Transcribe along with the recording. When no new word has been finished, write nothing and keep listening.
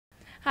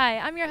Hi,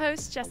 I'm your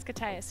host, Jessica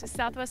Talis with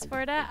Southwest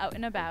Florida Out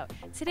and About.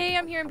 Today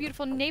I'm here in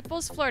beautiful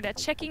Naples, Florida,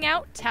 checking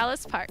out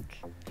Talis Park.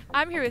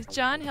 I'm here with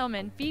John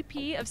Hillman,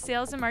 VP of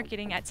Sales and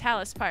Marketing at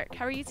Talis Park.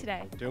 How are you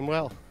today? Doing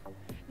well.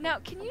 Now,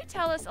 can you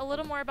tell us a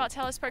little more about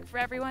Talis Park for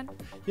everyone?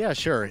 Yeah,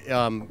 sure.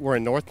 We're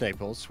in North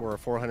Naples. We're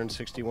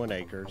 461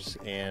 acres,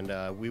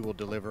 and we will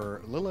deliver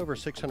a little over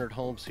 600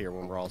 homes here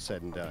when we're all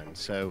said and done.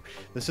 So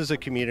this is a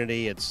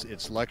community.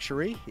 It's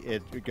luxury.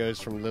 It goes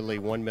from literally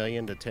 $1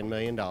 million to $10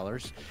 million.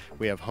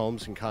 We have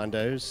homes and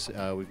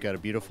condos. We've got a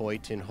beautiful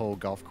 18-hole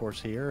golf course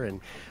here,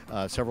 and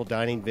several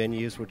dining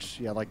venues,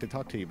 which I'd like to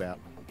talk to you about.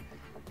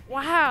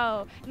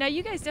 Wow! Now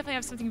you guys definitely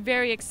have something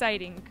very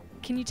exciting.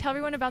 Can you tell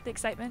everyone about the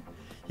excitement?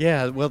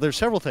 Yeah, well, there's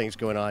several things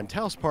going on.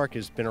 Talis Park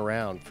has been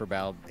around for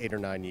about 8 or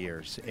 9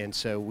 years, and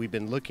so we've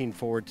been looking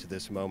forward to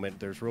this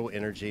moment. There's real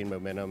energy and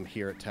momentum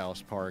here at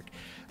Talis Park.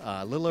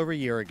 A little over a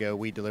year ago,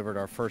 we delivered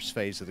our first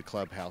phase of the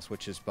clubhouse,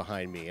 which is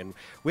behind me, and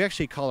we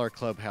actually call our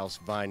clubhouse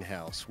Vine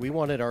House. We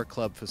wanted our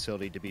club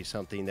facility to be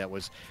something that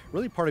was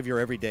really part of your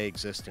everyday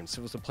existence.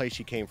 It was a place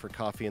you came for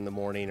coffee in the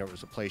morning, or it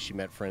was a place you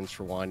met friends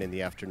for wine in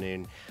the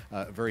afternoon.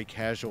 A very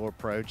casual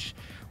approach.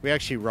 We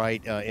actually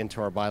write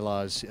into our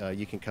bylaws,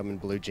 you can come in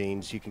blue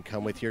jeans, you can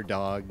come with your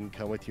dog, and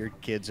come with your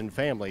kids and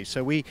family.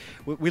 So we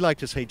like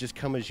to say, just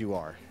come as you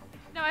are.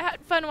 Now, I had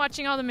fun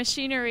watching all the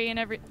machinery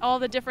and all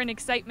the different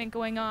excitement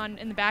going on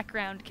in the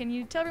background. Can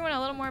you tell everyone a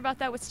little more about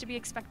that? What's to be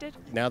expected?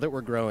 Now that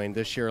we're growing,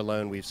 this year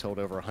alone we've sold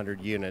over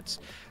 100 units.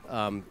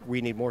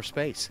 We need more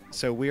space.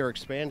 So we are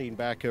expanding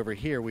back over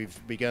here.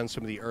 We've begun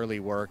some of the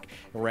early work,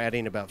 and we're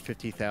adding about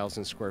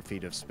 50,000 square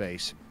feet of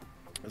space.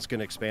 It's going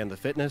to expand the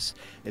fitness.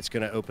 It's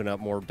going to open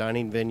up more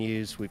dining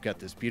venues. We've got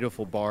this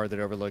beautiful bar that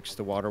overlooks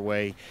the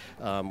waterway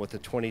with a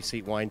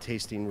 20-seat wine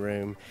tasting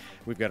room.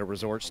 We've got a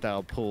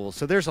resort-style pool.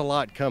 So there's a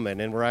lot coming,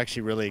 and we're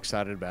actually really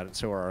excited about it.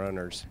 So are our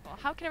owners. Well,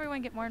 how can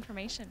everyone get more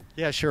information?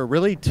 Yeah, sure.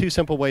 Really two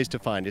simple ways to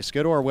find us.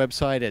 Go to our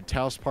website at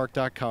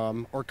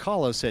talispark.com or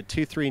call us at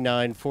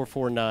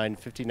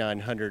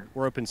 239-449-5900.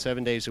 We're open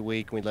 7 days a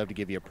week, and we'd love to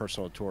give you a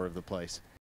personal tour of the place.